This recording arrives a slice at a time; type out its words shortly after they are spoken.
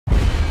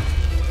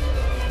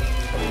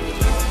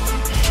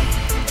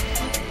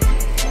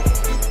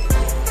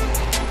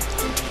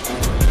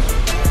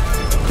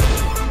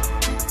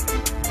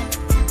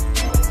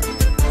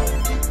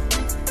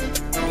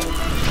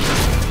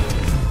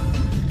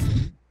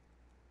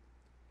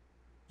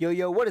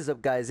Yo, what is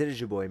up, guys? It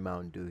is your boy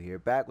Mountain Dew here,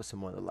 back with some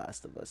more of The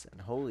Last of Us. And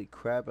holy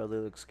crap, I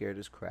look scared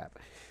as crap.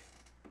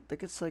 I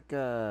think it's like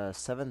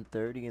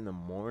 7:30 in the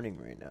morning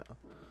right now.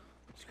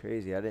 It's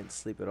crazy. I didn't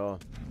sleep at all.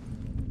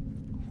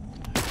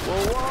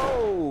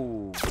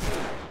 Whoa!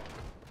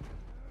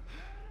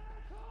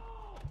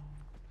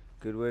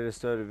 Good way to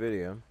start a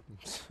video.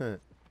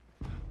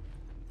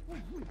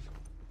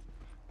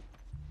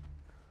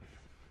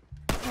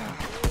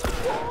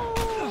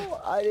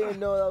 Whoa! I didn't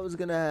know that was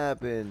gonna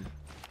happen.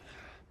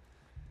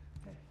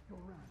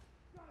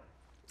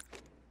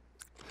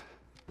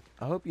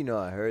 I hope you know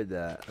I heard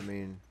that. I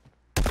mean,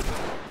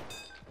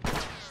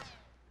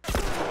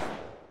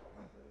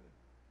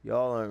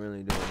 y'all aren't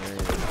really doing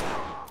anything.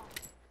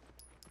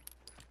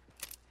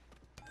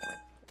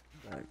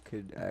 That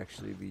could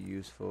actually be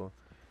useful.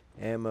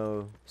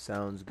 Ammo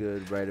sounds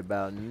good right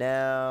about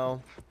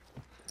now.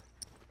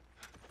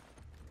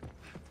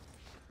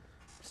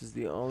 This is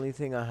the only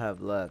thing I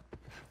have left.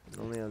 It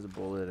only has a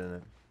bullet in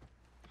it.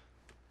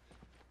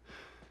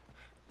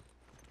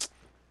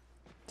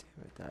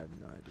 I have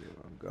no idea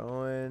where I'm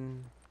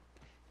going.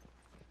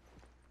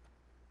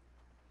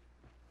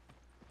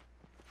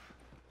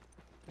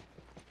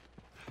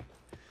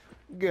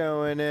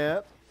 Going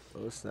up.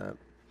 Oh snap.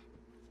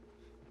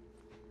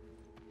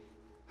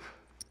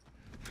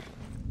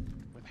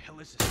 What the hell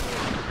is this?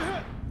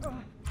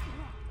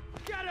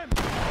 Get him!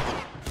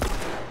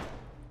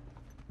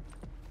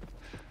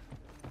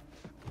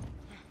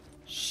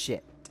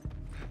 Shit.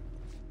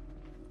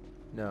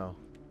 No.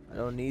 I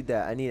don't need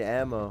that. I need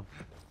ammo.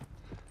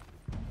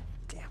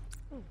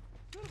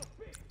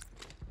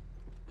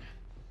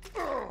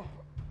 Whoa.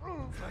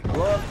 Oh my.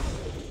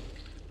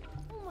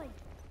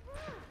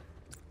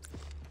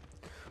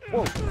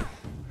 Whoa.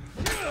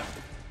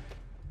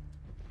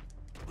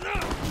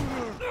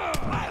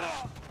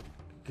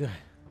 Good.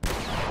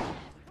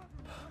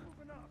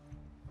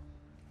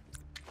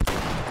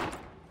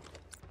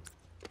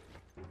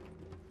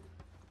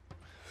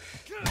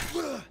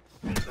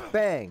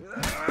 Bang.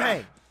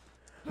 Bang.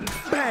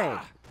 Bang.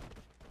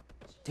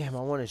 Damn,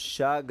 I want a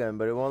shotgun,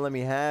 but it won't let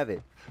me have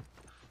it.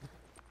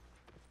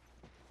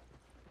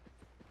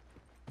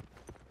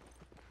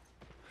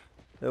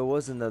 There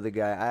was another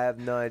guy. I have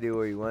no idea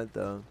where he went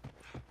though.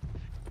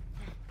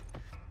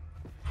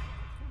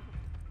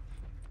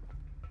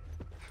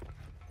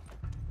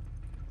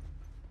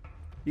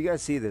 You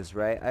guys see this,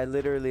 right? I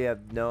literally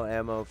have no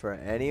ammo for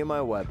any of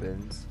my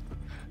weapons.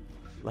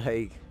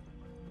 Like,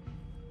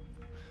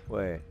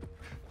 wait.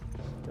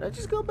 Did I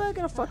just go back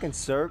in a fucking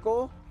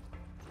circle?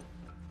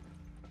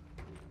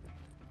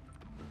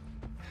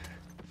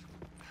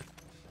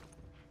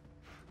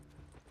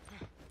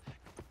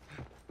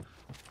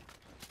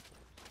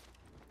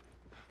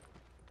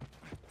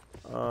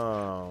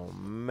 Oh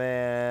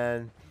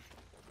man,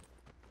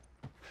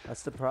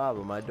 that's the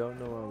problem. I don't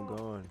know where I'm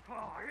going.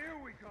 Oh, here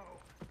we go.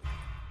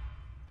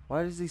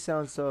 Why does he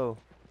sound so?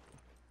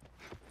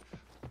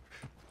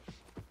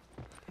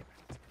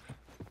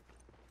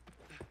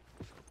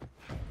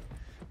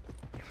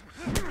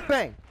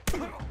 Bang!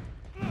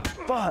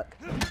 Fuck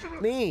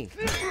me!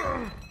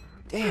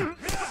 Damn!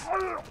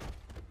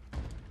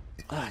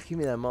 Ah, give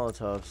me that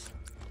Molotovs.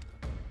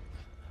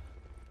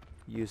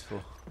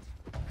 Useful.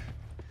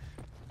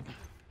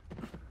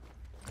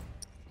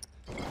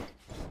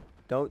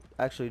 Don't,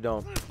 actually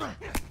don't.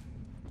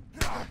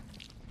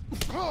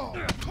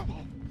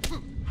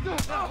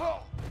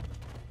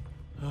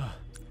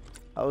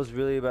 I was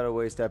really about to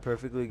waste that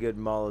perfectly good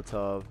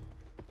Molotov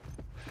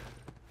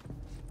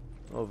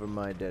over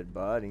my dead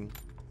body.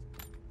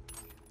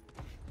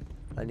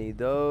 I need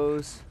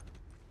those.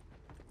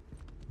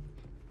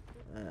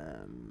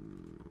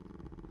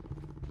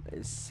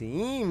 It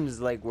seems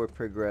like we're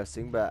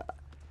progressing, but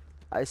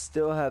I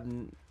still have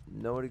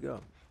nowhere to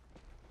go.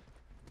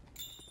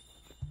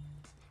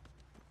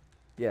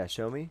 Yeah,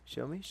 show me.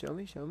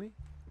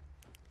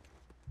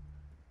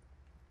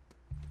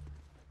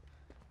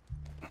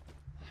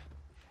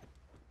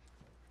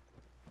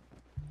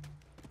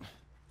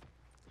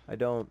 I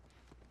don't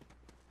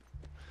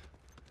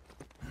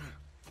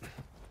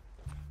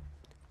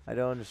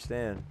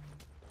understand.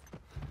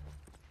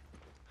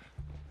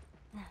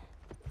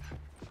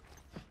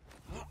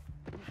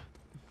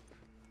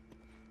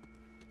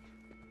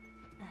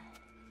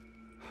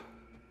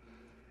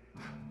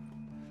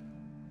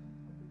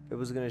 It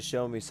was gonna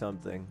show me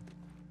something.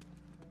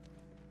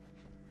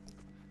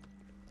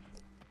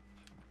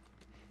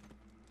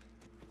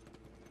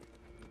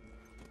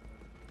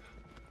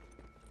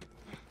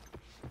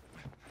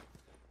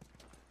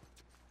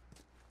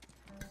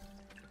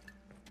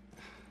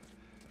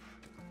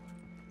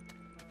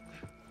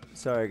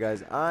 Sorry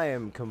guys, I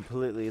am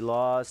completely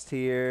lost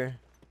here.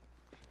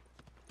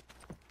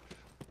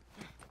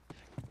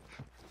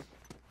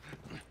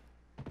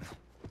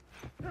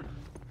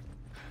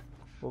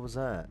 What was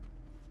that?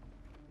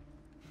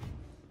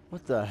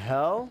 What the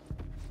hell?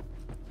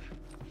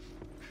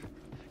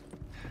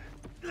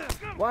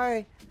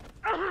 Why?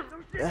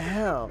 The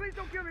hell? Please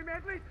don't kill me,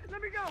 man. Please,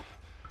 let me go.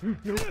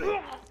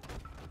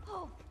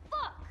 Oh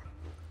fuck!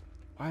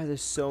 Why are there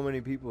so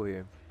many people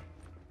here?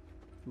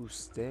 Ooh,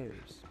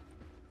 stairs.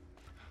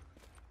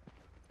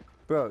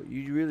 Bro,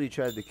 you really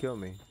tried to kill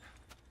me.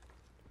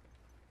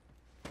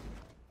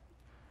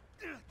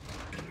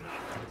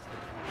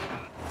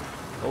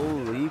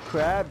 Holy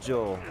crap,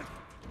 Joel.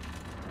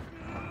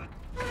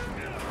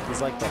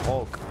 He's like the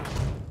Hulk.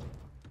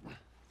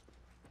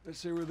 Let's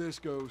see where this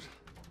goes.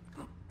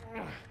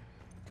 I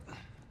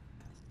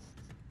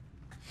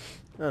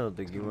don't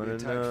think you want Be a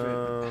to tight fit.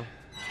 know.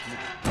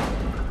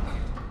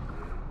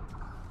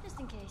 Just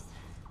in case.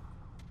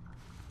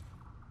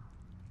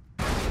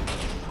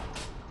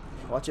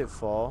 Watch it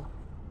fall.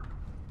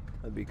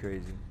 That'd be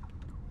crazy.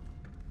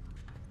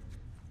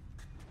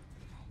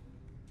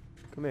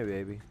 Come here,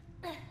 baby.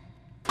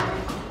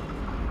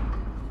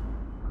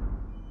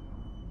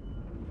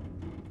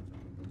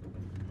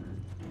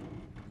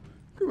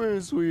 Come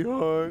here,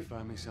 sweetheart.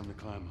 Find me something to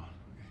climb on.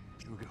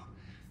 Okay,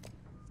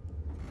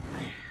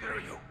 here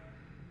we go.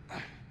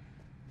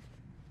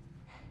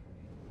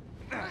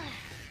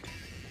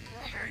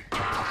 There we go.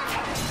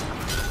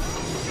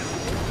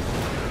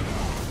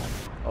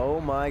 Oh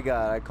my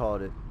god, I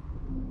called it.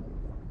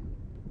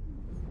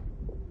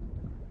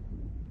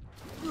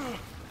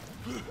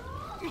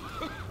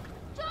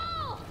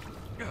 Joel!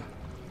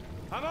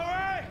 I'm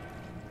alright!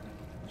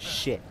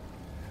 Shit.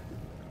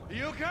 Are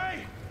you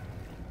okay?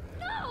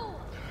 No!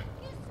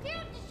 You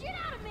scared the shit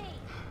out of me!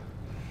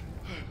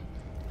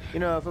 You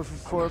know,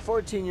 for a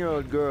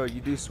 14-year-old girl,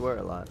 you do swear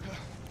a lot.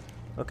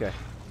 Okay.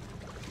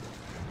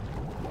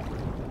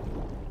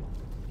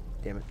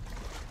 Damn it.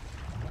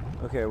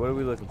 Okay, what are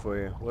we looking for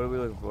here? What are we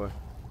looking for?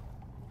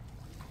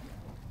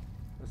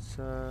 Let's,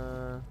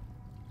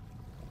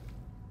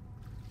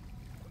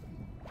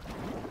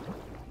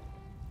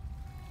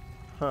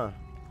 Huh.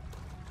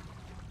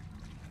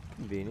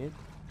 Convenient.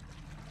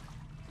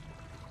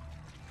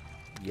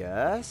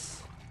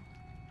 Yes.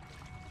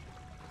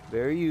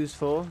 Very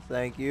useful,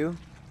 thank you.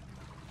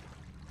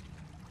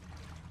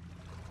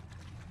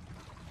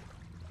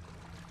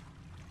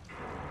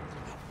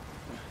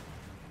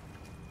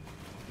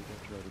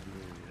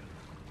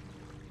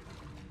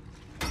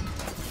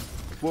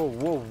 Whoa,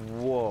 whoa,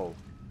 whoa.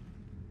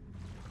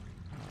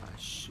 Ah,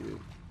 shoot.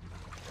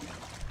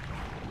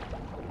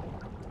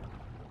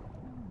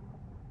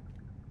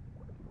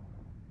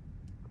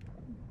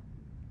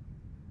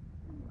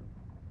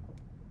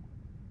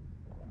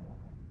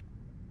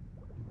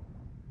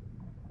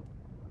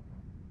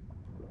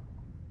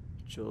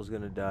 Joel's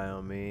gonna die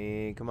on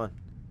me. Come on.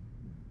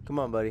 Come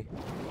on, buddy.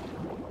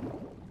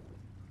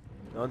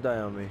 Don't die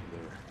on me.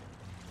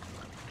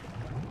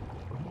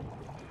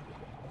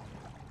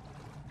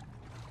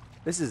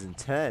 This is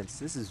intense.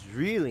 This is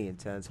really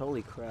intense.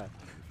 Holy crap.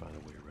 Find a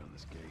way around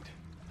this gate.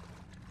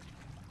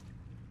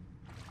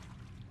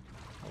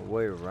 A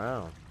way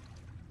around.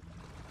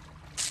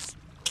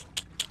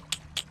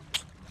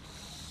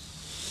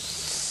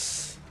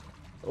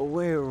 A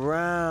way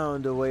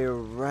around. A way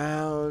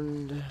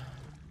around.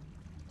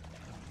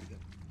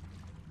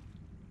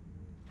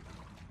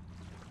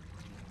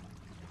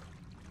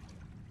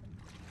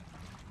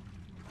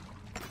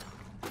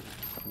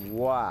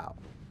 Wow.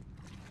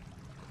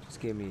 Just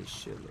gave me a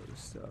shitload of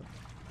stuff.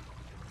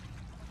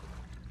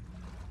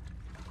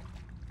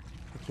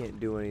 I can't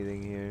do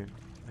anything here.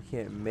 I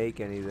can't make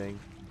anything.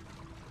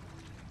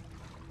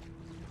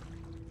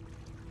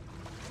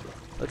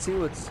 Let's see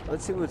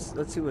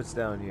what's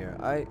down here.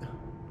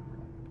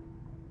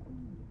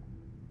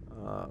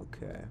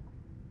 Okay.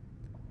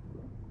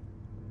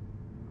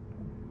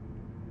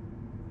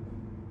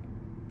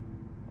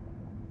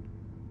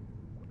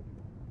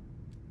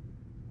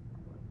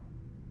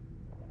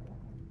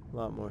 A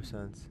lot more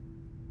sense.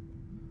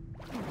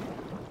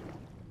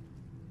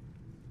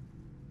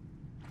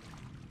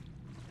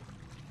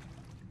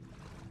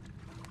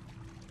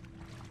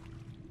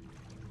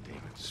 Damn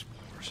it,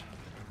 spores.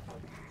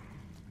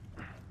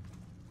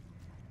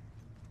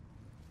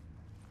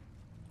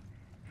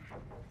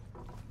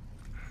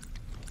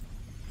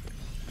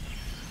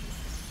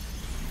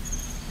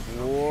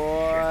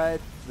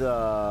 What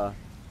the?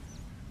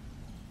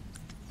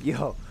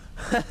 Yo.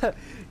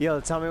 Yo,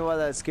 tell me why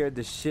that scared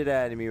the shit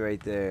out of me right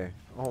there.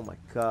 Oh my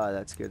god,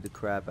 that scared the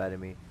crap out of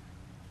me.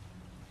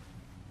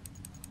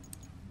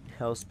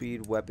 Hell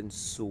speed, weapon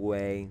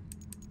sway.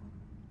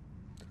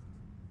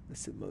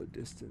 Listen mode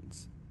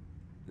distance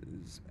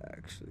is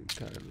actually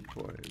kind of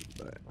important,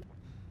 but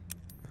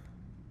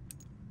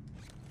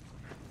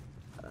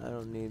I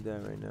don't need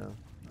that right now.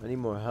 I need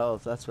more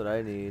health, that's what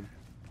I need.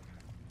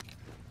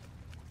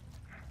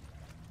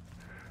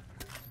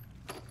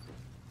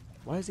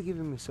 Why is it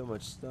giving me so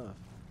much stuff?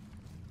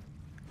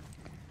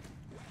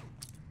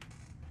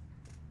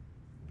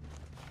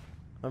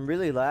 I'm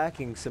really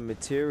lacking some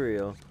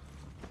material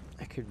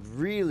that could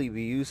really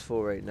be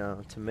useful right now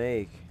to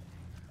make.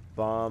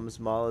 Bombs,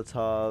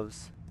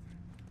 Molotovs.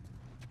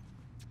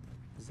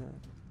 Is that?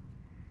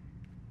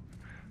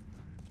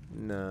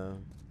 No.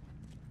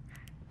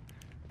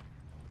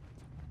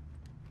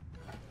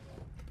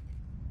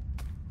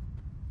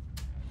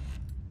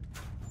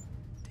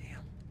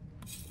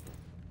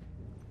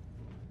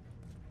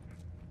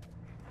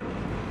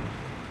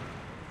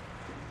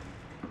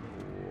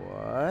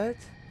 What?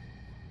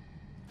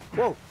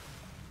 Whoa!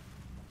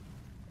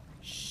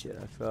 Shit,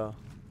 I fell.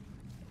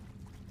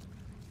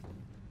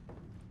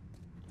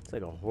 It's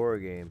like a horror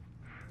game.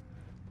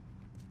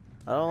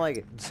 I don't like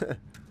it.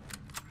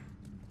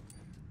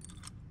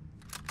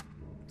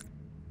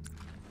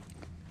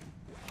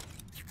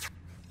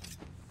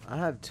 I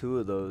have 2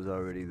 of those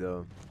already,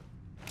 though.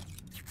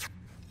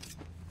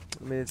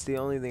 I mean, it's the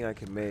only thing I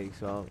can make,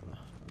 so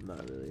I'm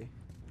not really.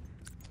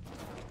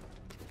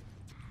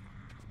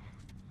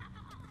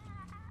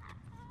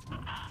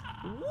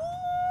 Woo!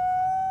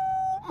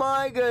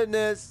 My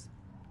goodness!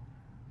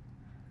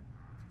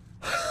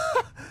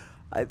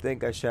 I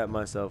think I shat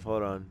myself.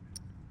 Hold on.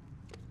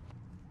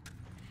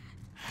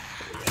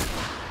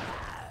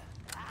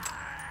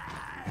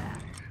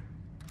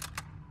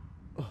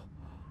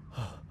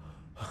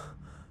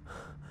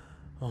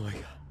 Oh my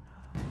god.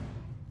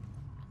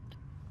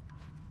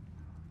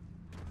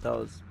 That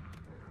was...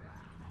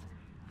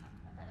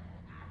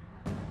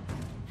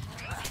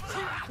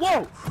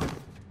 Whoa!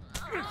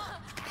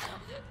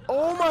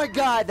 Oh my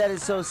god, that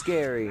is so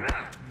scary.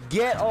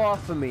 Get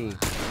off of me.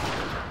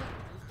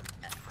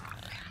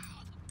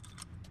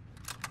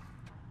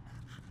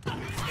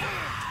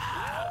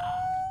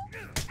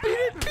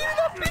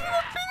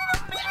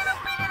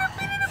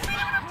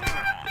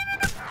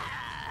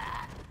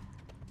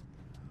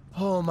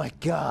 Oh my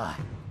god.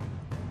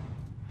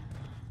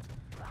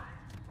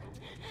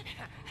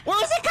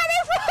 Where is it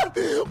coming from?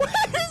 Where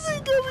is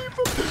it coming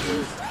from?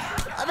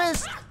 I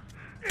missed.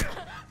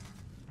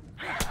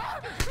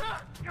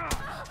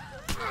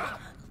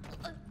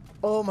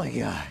 Oh my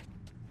god.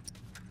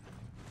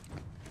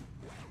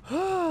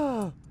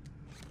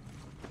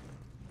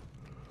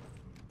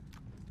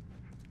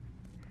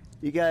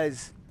 You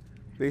guys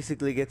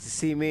basically get to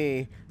see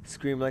me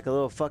scream like a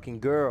little fucking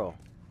girl.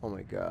 Oh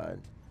my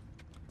god.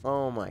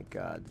 Oh my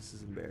god, this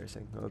is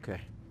embarrassing. Okay.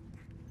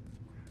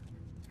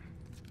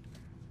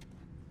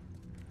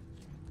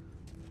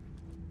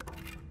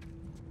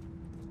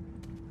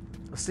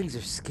 Those things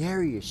are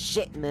scary as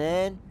shit,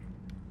 man.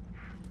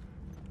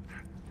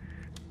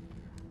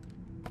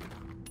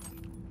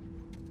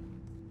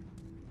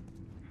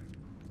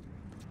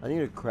 I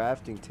need a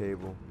crafting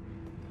table.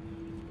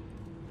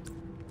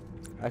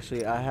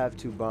 Actually, I have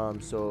 2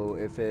 bombs, so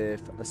if a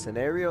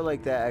scenario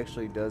like that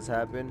actually does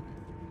happen,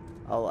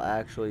 I'll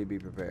actually be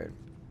prepared.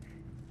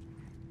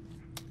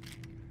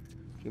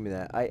 Give me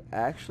that. I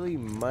actually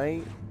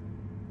might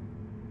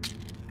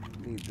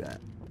need that.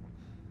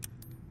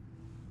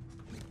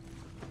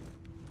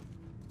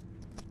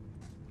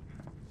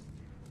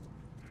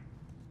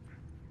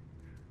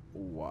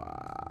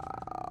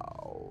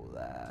 Wow,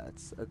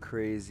 that's a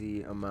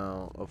crazy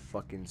amount of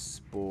fucking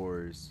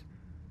spores.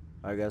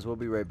 Alright guys, we'll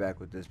be right back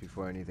with this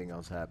before anything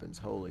else happens.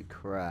 Holy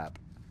crap.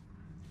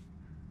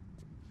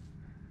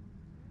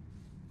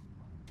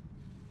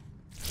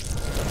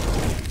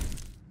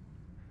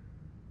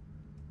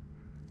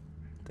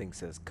 Thing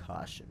says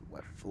caution,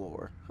 wet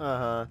floor.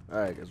 Uh-huh.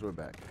 Alright guys, we're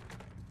back.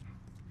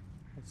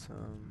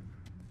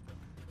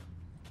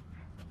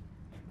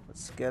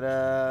 Let's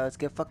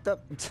get fucked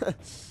up.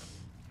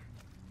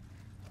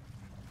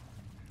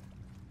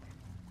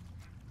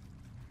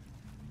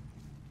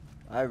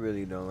 I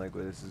really don't like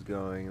where this is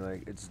going.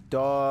 Like, it's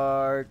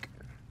dark.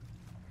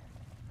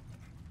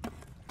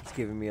 It's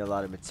giving me a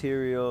lot of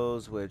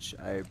materials, which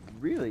I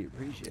really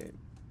appreciate.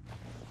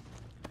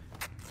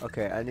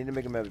 Okay, I need to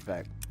make a med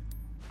pack.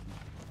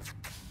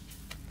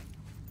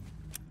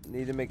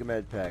 Need to make a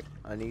med pack.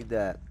 I need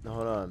that.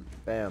 Hold on.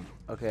 Bam.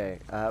 Okay,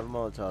 I have a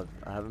Molotov.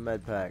 I have a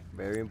med pack.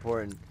 Very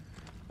important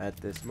at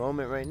this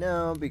moment right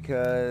now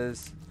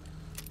because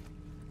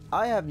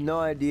I have no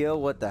idea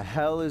what the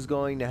hell is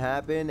going to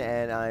happen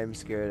and I'm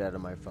scared out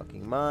of my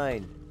fucking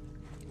mind.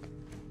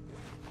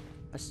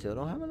 I still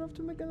don't have enough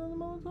to make another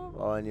Molotov?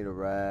 Oh, I need a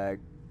rag.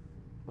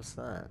 What's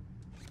that?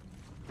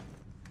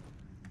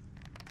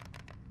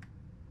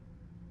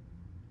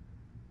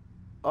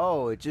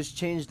 Oh, it just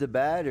changed the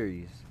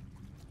batteries.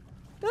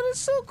 That is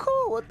so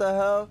cool. What the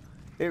hell?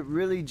 It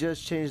really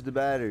just changed the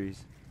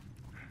batteries.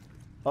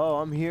 Oh,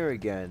 I'm here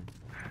again.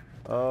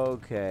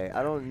 Okay.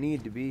 I don't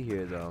need to be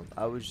here, though.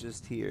 I was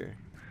just here.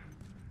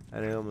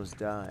 And I almost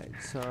died.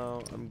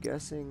 So, I'm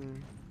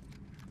guessing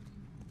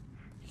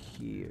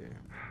here.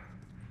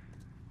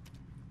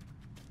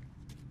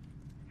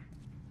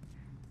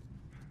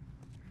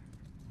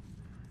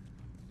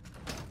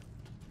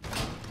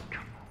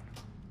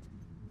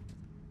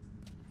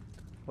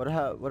 What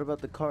about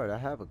the card? I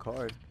have a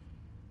card.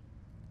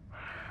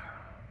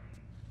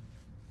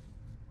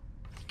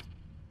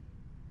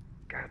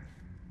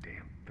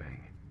 Goddamn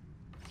thing.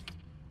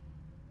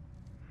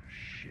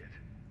 Shit.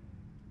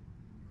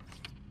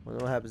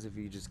 Wonder what happens if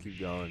you just keep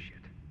going.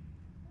 Shit.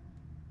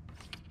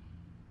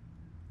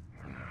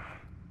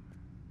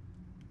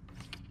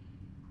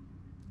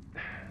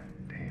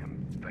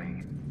 Damn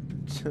thing.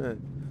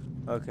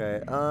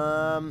 Okay,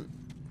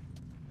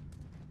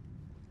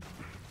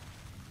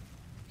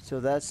 so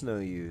that's no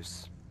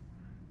use.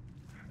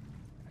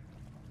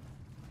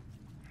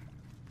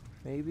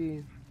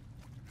 Maybe.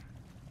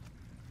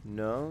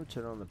 No,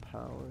 turn on the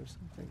power or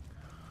something.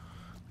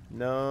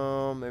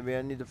 No, maybe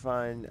I need to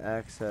find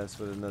access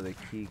with another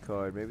key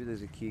card. Maybe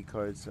there's a key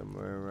card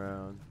somewhere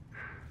around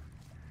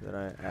that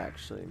I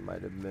actually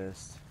might have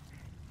missed.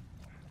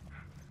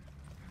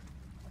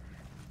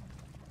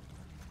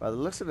 By the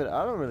looks of it,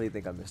 I don't really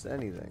think I missed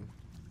anything.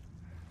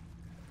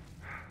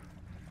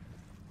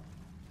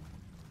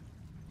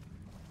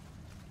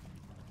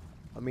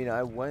 I mean,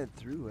 I went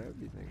through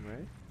everything,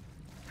 right?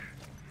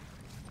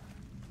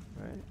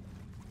 Right?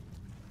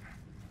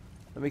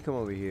 Let me come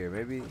over here.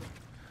 Maybe...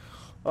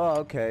 Oh,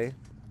 okay.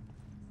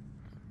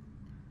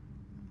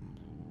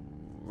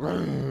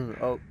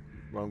 Oh,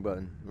 wrong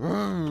button.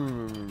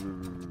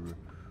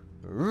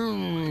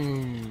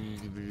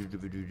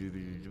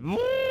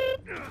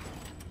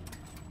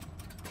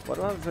 What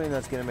do I have a feeling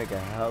that's gonna make a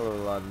hell of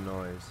a lot of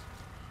noise?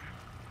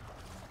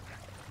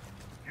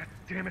 God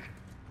damn it.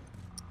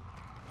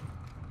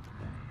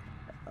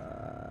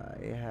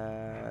 I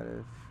had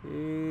a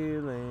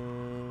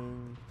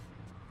feeling.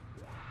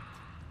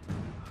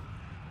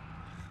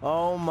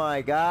 Oh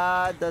my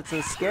god, that's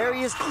the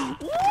scariest.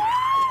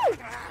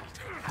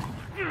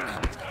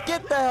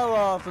 Get the hell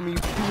off of me, you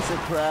piece of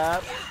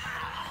crap.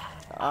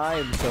 I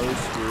am so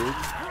screwed.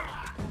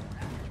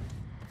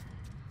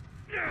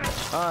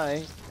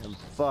 I am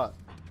fucked.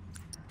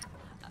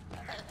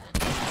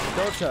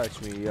 Don't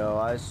touch me, yo,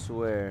 I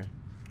swear.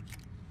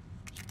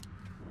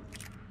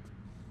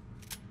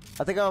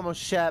 I think I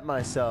almost shat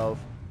myself.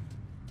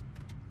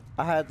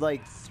 I had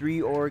like 3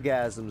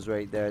 orgasms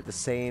right there at the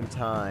same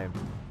time.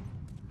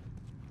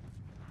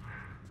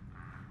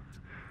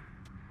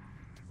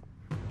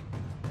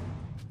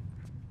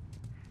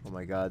 Oh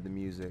my god, the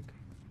music.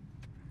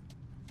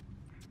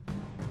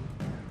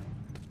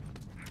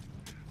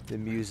 The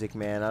music,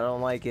 man, I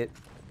don't like it.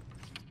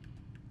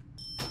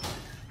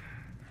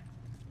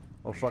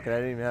 Oh fuck it, I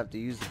didn't even have to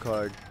use the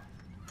card.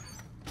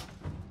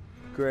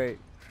 Great.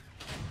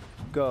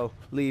 Go,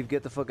 leave,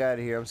 get the fuck out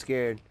of here, I'm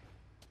scared.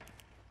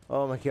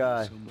 Oh my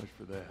god. So much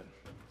for that.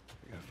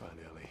 I gotta find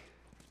Ellie.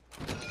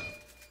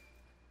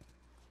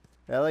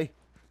 Ellie?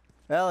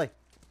 Ellie?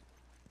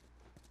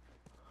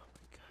 Oh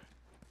my god.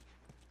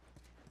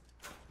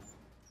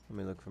 Let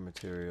me look for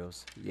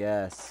materials.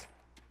 Yes.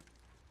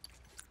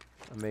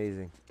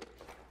 Amazing.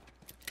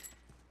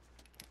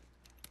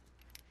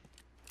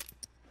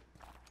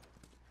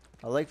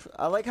 I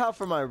like how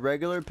for my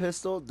regular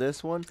pistol,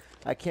 this one,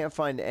 I can't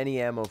find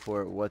any ammo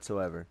for it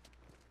whatsoever.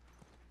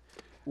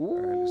 Ooh,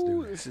 right, let's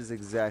do this is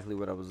exactly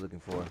what I was looking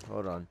for.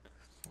 Hold on.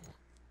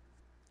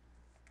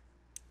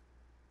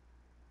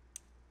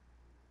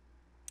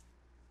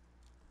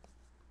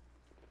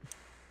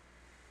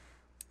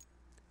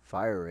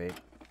 Fire rate.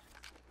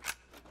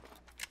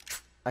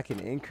 I can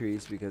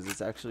increase because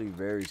it's actually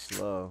very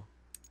slow.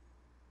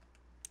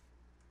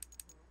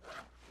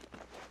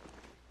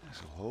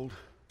 This'll hold.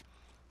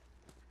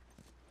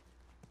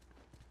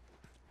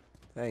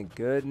 Thank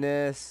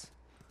goodness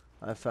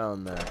I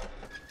found that.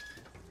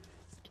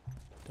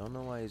 Don't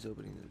know why he's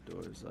opening the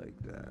doors like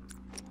that.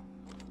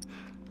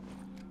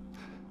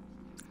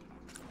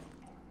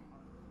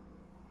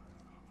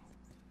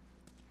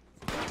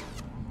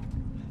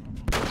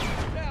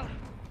 Now,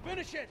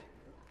 finish it!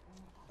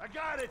 I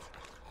got it!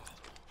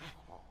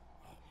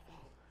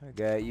 I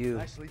got you.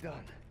 Nicely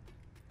done.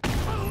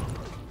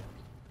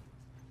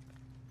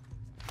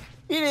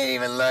 He didn't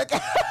even look.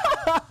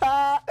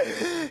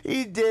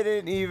 He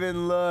didn't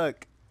even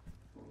look.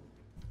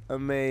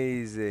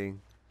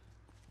 Amazing.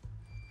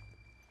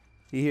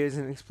 He hears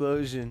an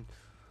explosion.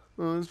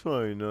 Oh, it's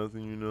probably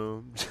nothing, you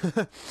know.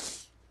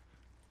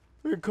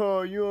 Hey,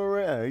 Carl, you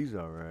alright? Ah, he's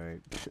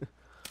alright.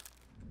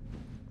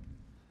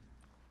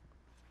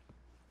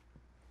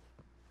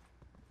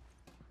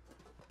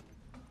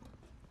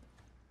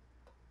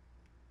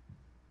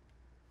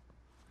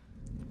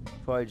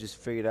 Probably just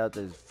figured out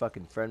that his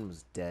fucking friend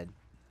was dead.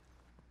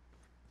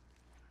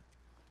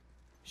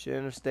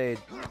 Shouldn't have stayed.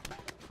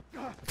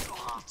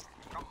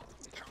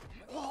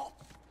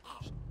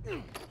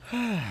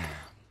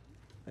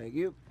 Thank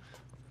you.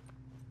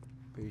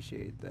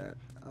 Appreciate that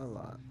a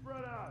lot.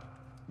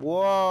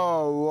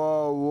 Whoa,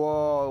 whoa,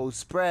 whoa.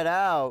 Spread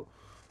out.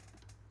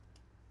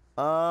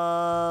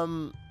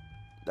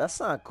 That's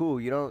not cool.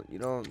 Hey.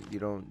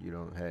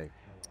 Hey,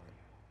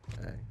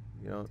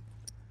 you don't.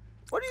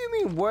 What do you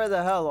mean, where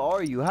the hell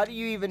are you? How do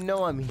you even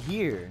know I'm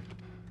here?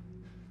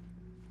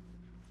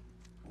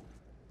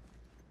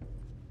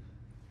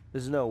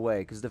 There's no way,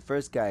 because the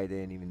first guy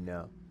didn't even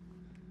know.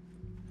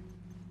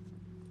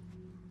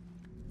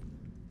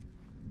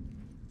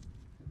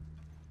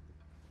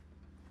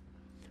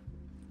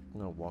 I'm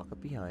gonna walk up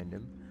behind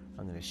him.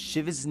 I'm gonna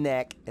shiv his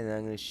neck, and then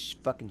I'm gonna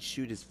fucking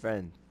shoot his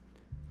friend.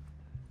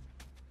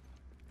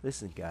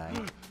 Listen, guy.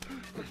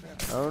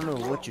 I don't know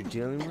what you're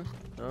dealing with.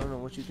 I don't know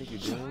what you think you're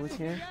dealing with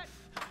here.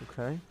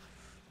 Okay.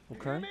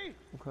 Okay.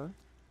 Okay.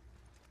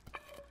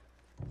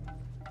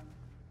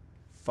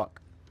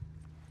 Fuck.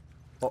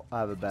 Oh, I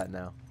have a bat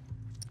now.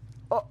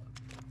 Oh,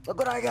 look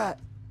what I got.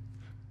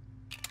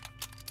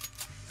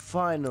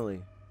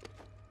 Finally.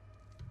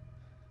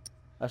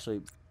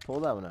 Actually, Pull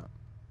that one out.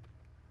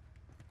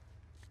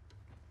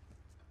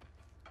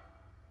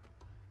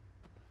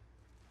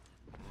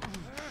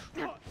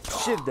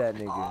 Shiv that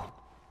nigga.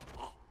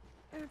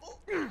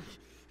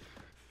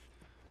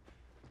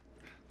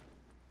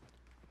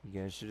 You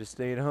guys should have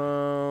stayed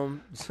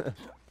home.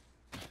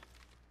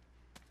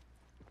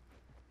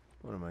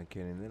 What am I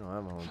kidding? They don't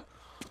have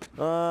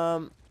a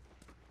home.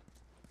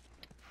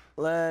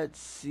 Let's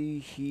see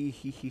here.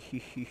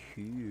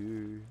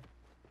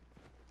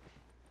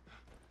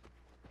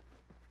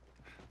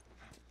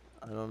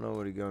 I don't know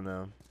where to go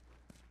now.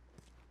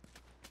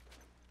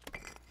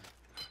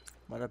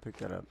 Why'd I pick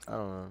that up? I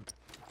don't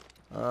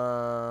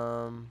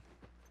know.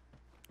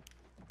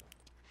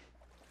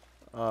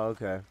 Oh,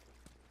 okay.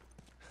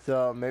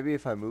 So maybe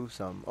if I move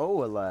some.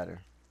 Oh, a ladder.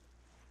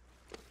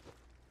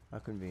 How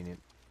convenient.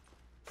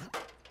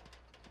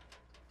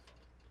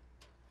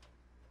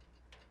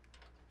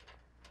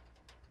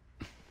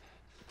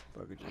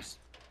 Fucker just.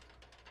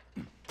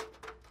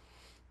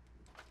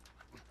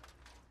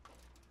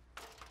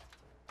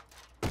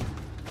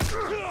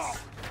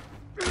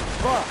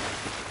 Fuck!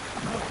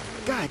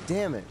 God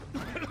damn it!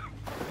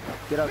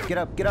 Get up! Get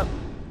up! Get up!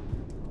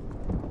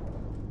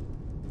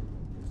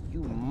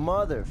 You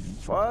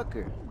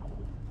motherfucker!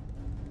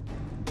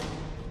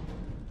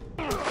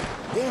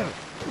 Damn it!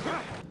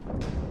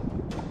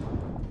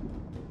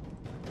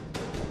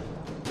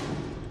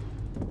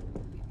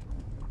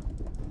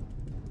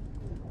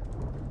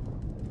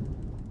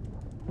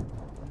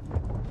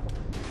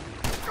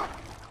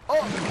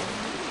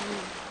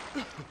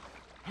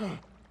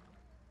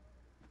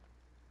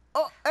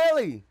 Oh,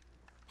 Ellie!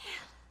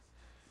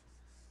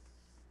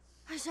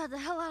 I shot the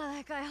hell out of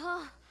that guy,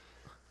 huh?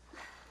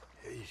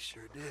 Yeah, you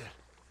sure did.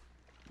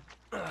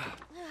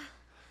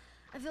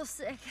 I feel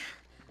sick.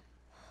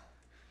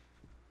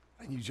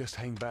 And you just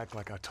hang back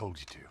like I told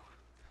you to.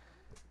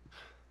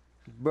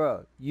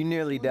 Bro, you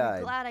nearly Well, died.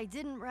 you're glad I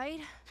didn't, right?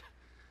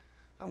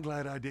 I'm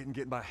glad I didn't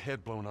get my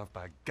head blown off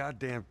by a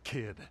goddamn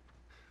kid.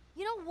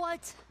 You know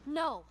what?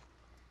 No.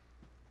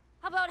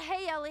 How about,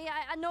 hey, Ellie,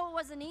 I know it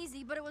wasn't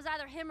easy, but it was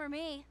either him or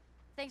me.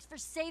 Thanks for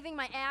saving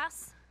my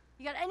ass.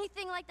 You got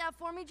anything like that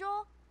for me,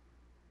 Joel?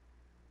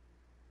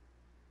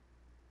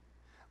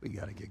 We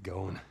gotta get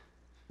going.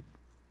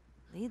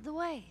 Lead the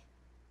way.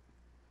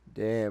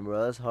 Damn,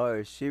 bro, that's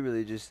harsh. She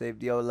really just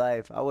saved your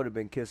life. I would have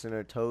been kissing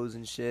her toes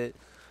and shit.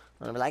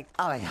 I'd be like,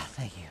 oh my god,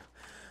 thank you.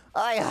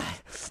 Oh my god.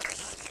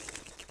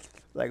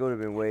 Like, it would have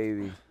been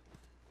wavy.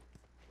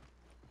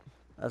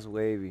 That's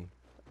wavy.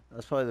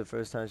 That's probably the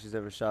first time she's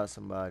ever shot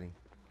somebody.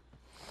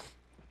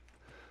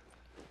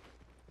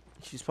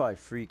 She's probably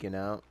freaking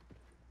out.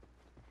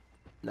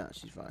 Nah,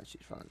 she's fine.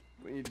 She's fine.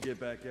 We need to get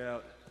back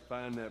out,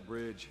 find that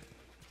bridge.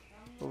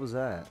 What was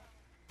that?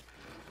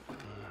 I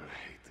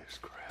hate this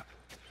crap.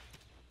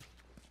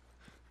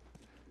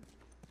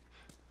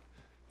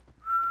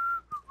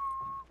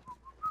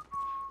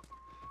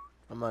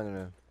 I'm not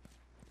gonna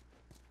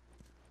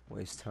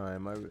waste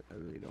time. I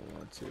really don't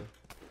want to.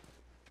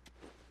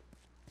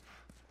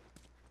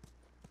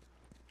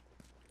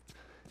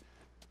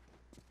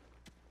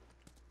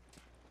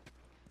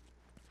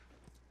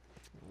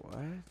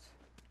 What?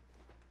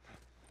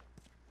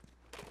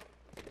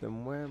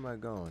 Then where am I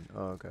going?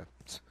 Oh, okay.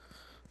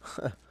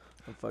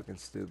 I'm fucking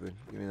stupid.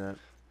 Give me that.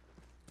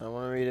 I don't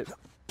want to read it.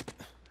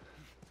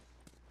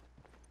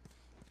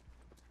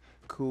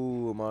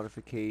 Cool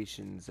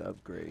modifications,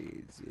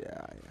 upgrades.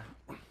 Yeah,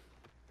 yeah.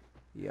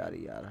 Yada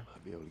yada. I'll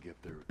be able to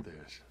get there with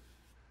this.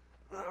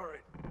 All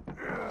right.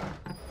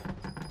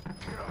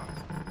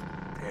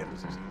 Damn, this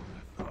is what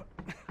I thought.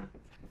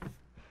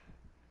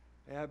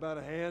 Hey, how about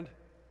a hand?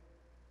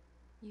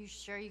 You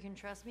sure you can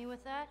trust me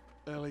with that?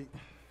 Ellie,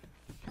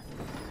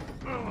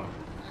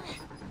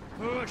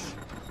 Push!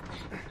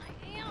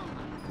 I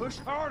am. Push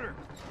harder!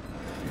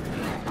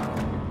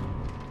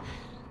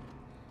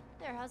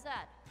 There, how's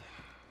that?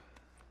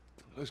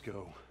 let's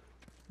go.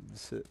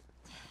 That's it.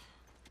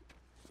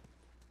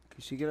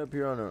 Could she get up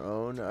here on her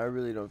own? I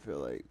really don't feel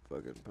like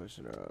fucking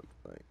pushing her up.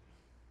 Like,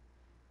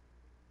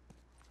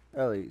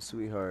 Ellie,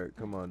 sweetheart,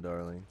 come on,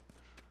 darling.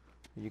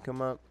 Can you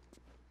come up?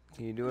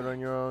 Can you do it on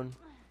your own?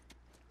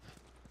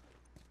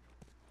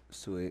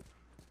 Sweet.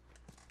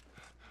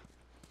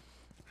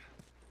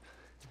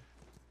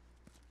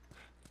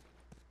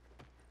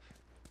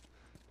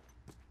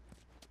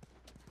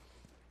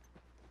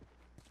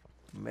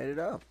 Made it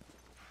up.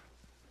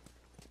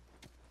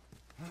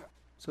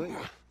 Sweet.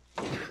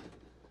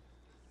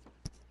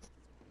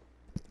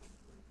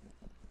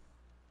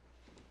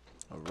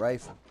 A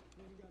rifle.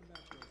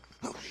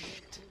 Oh,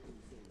 shit.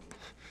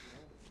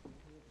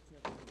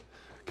 Come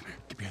here,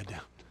 keep your head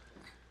down.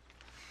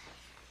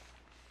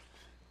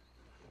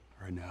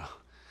 Right now,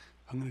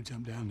 I'm gonna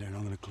jump down there and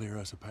I'm gonna clear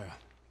us a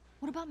path.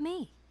 What about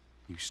me?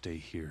 You stay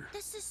here.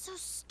 This is so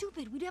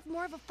stupid. We'd have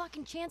more of a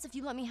fucking chance if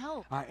you let me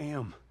help. I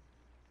am.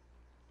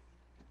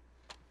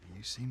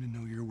 You seem to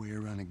know your way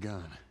around a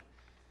gun.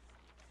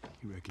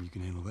 You reckon you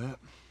can handle that?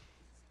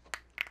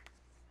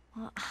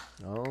 Well,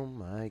 Oh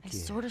my I god.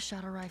 sort of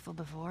shot a rifle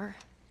before.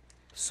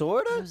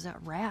 Sorta? It was at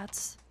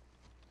rats.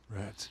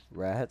 Rats.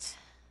 Rats?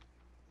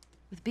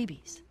 With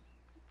BBs.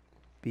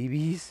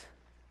 BBs?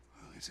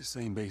 Well, it's the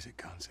same basic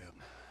concept.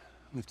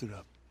 Lift it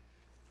up.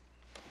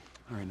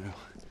 All right, now.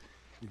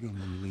 You're going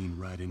to lean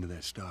right into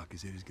that stock,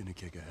 because it is going to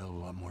kick a hell of a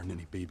lot more than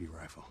any baby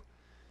rifle.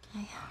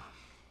 Okay.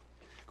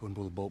 Go and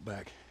pull the bolt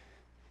back.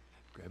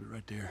 Grab it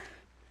right there.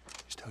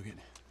 Just tug it.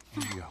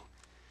 There you go.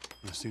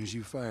 And as soon as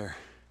you fire,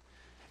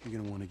 you're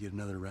going to want to get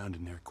another round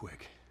in there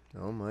quick.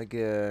 Oh my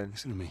god.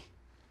 Listen to me.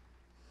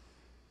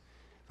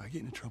 If I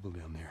get into trouble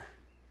down there,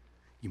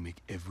 you make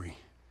every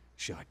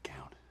shot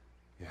count.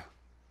 Yeah.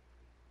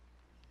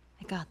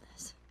 I got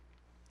this.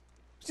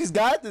 She's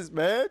got this,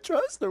 man.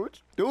 Trust her. What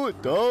you doing,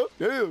 dog?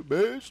 Damn,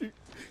 man.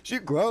 She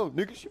grown,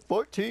 nigga. She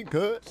 14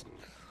 cuts.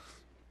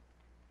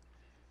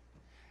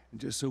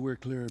 And just so we're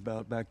clear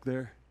about back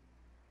there,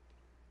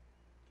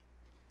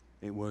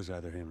 it was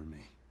either him or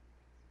me.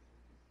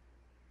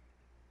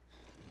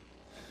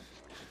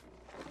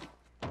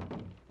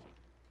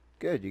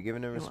 Good, you're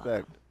giving her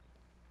respect.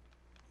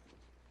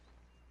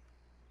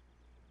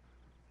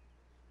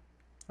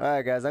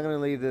 Alright guys, I'm gonna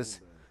leave this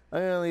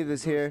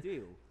here.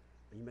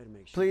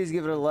 Please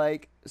give it a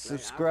like,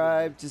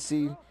 subscribe to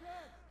see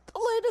the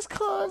latest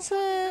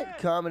content.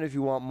 Comment if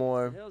you want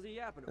more.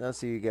 And I'll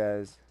see you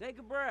guys Take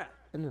a breath.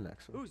 in the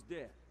next one. Who's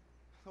dead?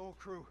 The whole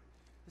crew.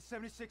 The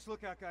 76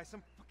 lookout guy.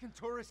 Some fucking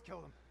tourist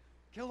killed him.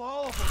 Kill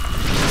all of them.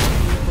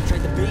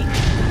 Infiltrate the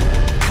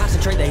beat,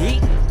 concentrate the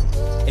heat.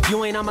 If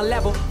you ain't on my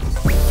level,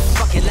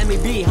 fuck it, let me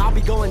be. I'll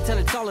be going till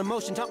it's all in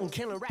motion, talking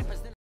killing rappers.